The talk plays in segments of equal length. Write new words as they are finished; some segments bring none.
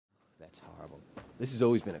That's horrible. This has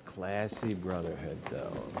always been a classy brotherhood,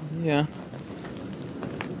 though. Yeah.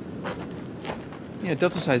 Yeah,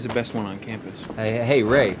 Delta Psi's the best one on campus. Hey,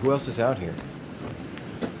 Ray, who else is out here?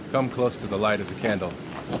 Come close to the light of the candle.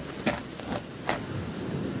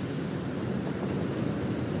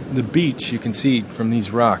 The beach you can see from these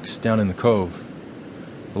rocks down in the cove.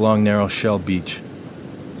 A long, narrow shell beach.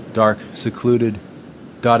 Dark, secluded,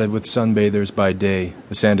 dotted with sunbathers by day.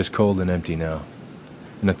 The sand is cold and empty now.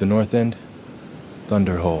 And at the north end,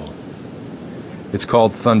 Thunder Hole. It's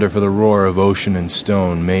called Thunder for the roar of ocean and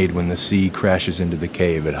stone made when the sea crashes into the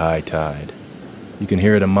cave at high tide. You can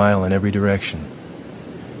hear it a mile in every direction.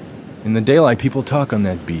 In the daylight, people talk on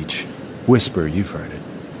that beach. Whisper, you've heard it.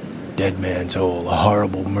 Dead man's hole, a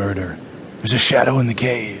horrible murder. There's a shadow in the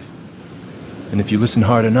cave. And if you listen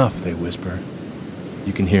hard enough, they whisper,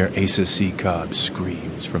 you can hear Asa C. Cobb's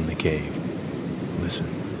screams from the cave. Listen.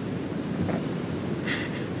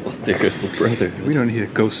 Well, there goes the brother. We don't need a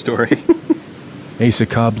ghost story. Asa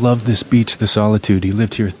Cobb loved this beach, the solitude. He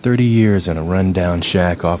lived here 30 years in a run-down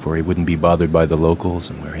shack off where he wouldn't be bothered by the locals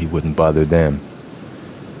and where he wouldn't bother them.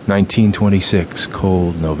 1926,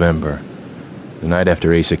 cold November. The night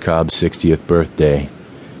after Asa Cobb's 60th birthday,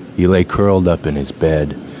 he lay curled up in his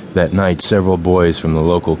bed. That night, several boys from the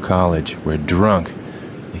local college were drunk.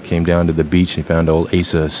 They came down to the beach and found old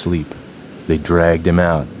Asa asleep. They dragged him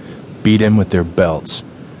out, beat him with their belts,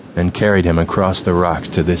 and carried him across the rocks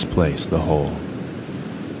to this place, the hole.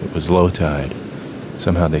 It was low tide.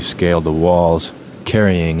 Somehow they scaled the walls,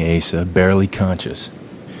 carrying Asa, barely conscious.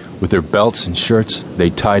 With their belts and shirts, they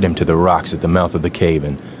tied him to the rocks at the mouth of the cave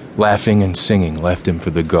and, laughing and singing, left him for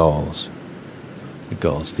the gulls. The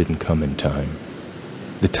gulls didn't come in time.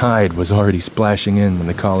 The tide was already splashing in when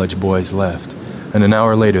the college boys left, and an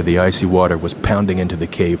hour later the icy water was pounding into the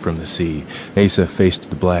cave from the sea. Asa faced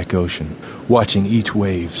the black ocean, watching each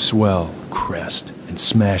wave swell, crest, and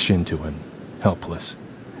smash into him, helpless.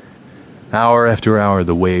 Hour after hour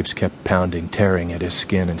the waves kept pounding, tearing at his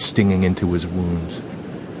skin and stinging into his wounds.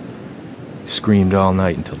 He screamed all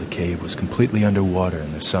night until the cave was completely underwater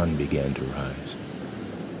and the sun began to rise.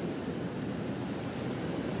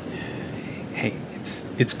 Hey,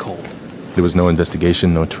 it's cold. There was no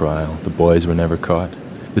investigation, no trial. The boys were never caught.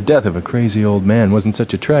 The death of a crazy old man wasn't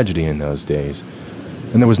such a tragedy in those days.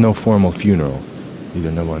 And there was no formal funeral. Either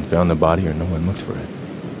no one found the body or no one looked for it.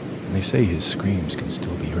 And they say his screams can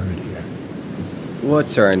still be heard here.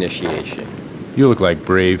 What's our initiation? You look like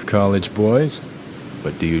brave college boys.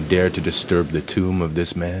 But do you dare to disturb the tomb of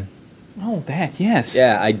this man? Oh, that, yes.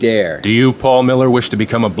 Yeah, I dare. Do you, Paul Miller, wish to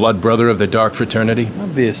become a blood brother of the Dark Fraternity?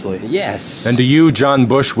 Obviously. Yes. And do you, John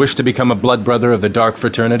Bush, wish to become a blood brother of the Dark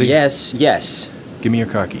Fraternity? Yes, yes. Give me your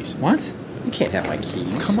car keys. What? You can't have my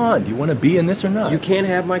keys. Come on, do you want to be in this or not? You can't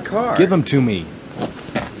have my car. Give them to me.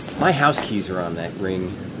 My house keys are on that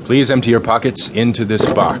ring. Please empty your pockets into this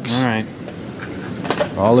box. All right.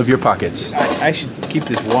 All of your pockets. I should keep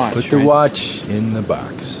this watch. Put the watch in the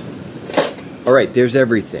box. All right, there's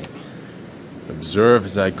everything. Observe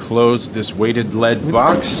as I close this weighted lead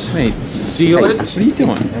box. Wait. Seal Hey, it. what are you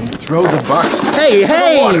doing? And throw the box. Hey,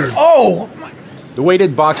 hey! Oh! The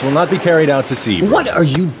weighted box will not be carried out to sea. What are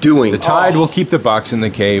you doing? The tide will keep the box in the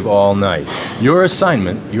cave all night. Your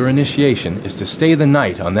assignment, your initiation, is to stay the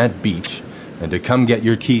night on that beach and to come get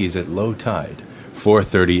your keys at low tide,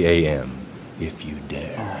 4:30 a.m., if you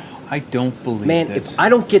dare. I don't believe Man, this. if I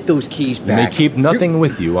don't get those keys You back... may keep nothing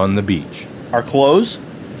with you on the beach. Our clothes?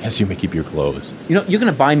 Yes, you may keep your clothes. You know, you're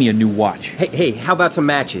going to buy me a new watch. Hey, how about some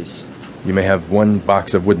matches? You may have one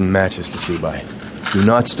box of wooden matches to see by. Do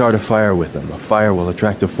not start a fire with them. A fire will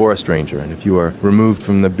attract a forest ranger, and if you are removed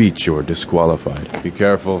from the beach, you are disqualified. Be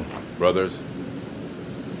careful, brothers.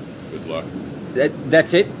 Good luck.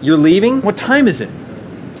 That's it? You're leaving? What time is it?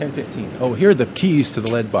 10:15. Oh, here are the keys to the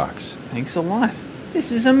lead box. Thanks a lot.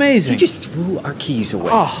 This is amazing. He just threw our keys away.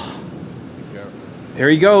 Oh. There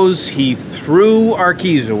he goes. He threw our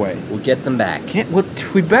keys away. We'll get them back.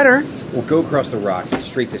 We better. We'll go across the rocks and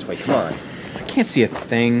straight this way. Come on. I can't see a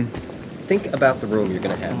thing. Think about the room you're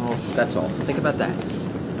going to have. Oh. That's all. Think about that.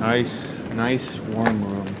 Nice, warm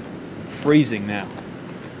room. Freezing now.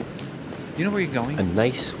 Do you know where you're going? A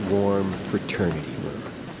nice, warm fraternity room.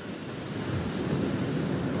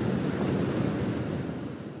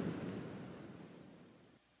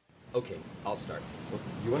 Okay, I'll start.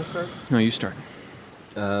 You want to start? No, you start.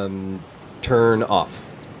 Turn off.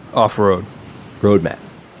 Off-road. Road map.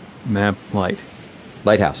 Map light.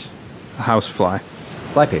 Lighthouse. Housefly.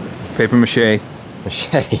 Fly paper. Paper mache.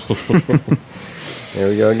 Machete. There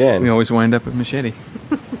we go again. We always wind up with machete.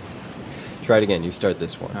 Try it again. You start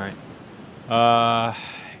this one. All right.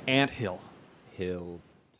 Ant hill. Hill.